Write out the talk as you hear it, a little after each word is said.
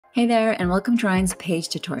Hey there, and welcome to Ryan's Page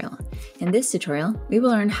tutorial. In this tutorial, we will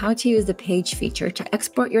learn how to use the Page feature to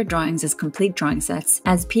export your drawings as complete drawing sets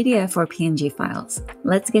as PDF or PNG files.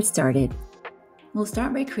 Let's get started. We'll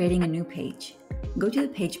start by creating a new page. Go to the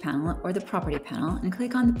Page panel or the Property panel and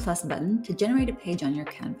click on the plus button to generate a page on your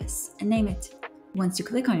canvas and name it. Once you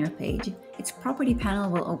click on your page, its Property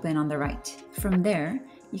panel will open on the right. From there,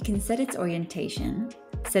 you can set its orientation,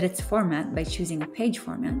 set its format by choosing a page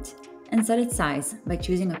format, and set its size by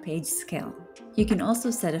choosing a page scale. You can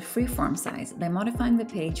also set a freeform size by modifying the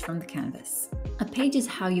page from the canvas. A page is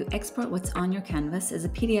how you export what's on your canvas as a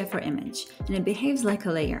PDF or image, and it behaves like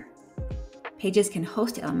a layer. Pages can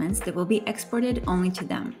host elements that will be exported only to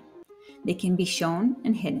them. They can be shown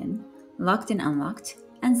and hidden, locked and unlocked,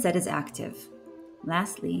 and set as active.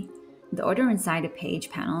 Lastly, the order inside a page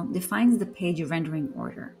panel defines the page rendering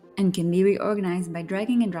order and can be reorganized by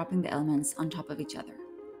dragging and dropping the elements on top of each other.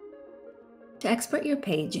 To export your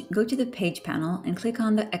page, go to the Page panel and click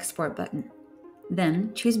on the Export button.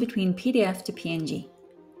 Then, choose between PDF to PNG.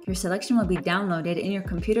 Your selection will be downloaded in your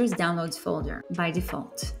computer's Downloads folder by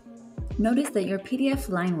default. Notice that your PDF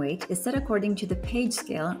line weight is set according to the page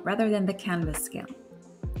scale rather than the canvas scale.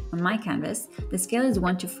 On my canvas, the scale is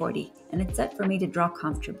 1:40, and it's set for me to draw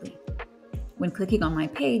comfortably. When clicking on my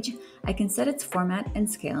page, I can set its format and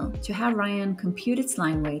scale to have Ryan compute its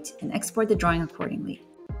line weight and export the drawing accordingly.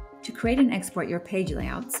 To create and export your page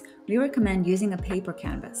layouts, we recommend using a paper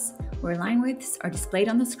canvas, where line widths are displayed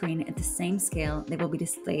on the screen at the same scale they will be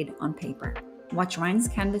displayed on paper. Watch Ryan's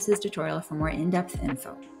Canvases tutorial for more in-depth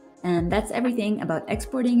info. And that's everything about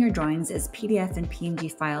exporting your drawings as PDF and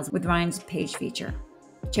PNG files with Ryan's Page feature.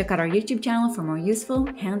 Check out our YouTube channel for more useful,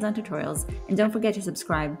 hands-on tutorials, and don't forget to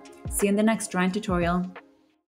subscribe. See you in the next Ryan tutorial.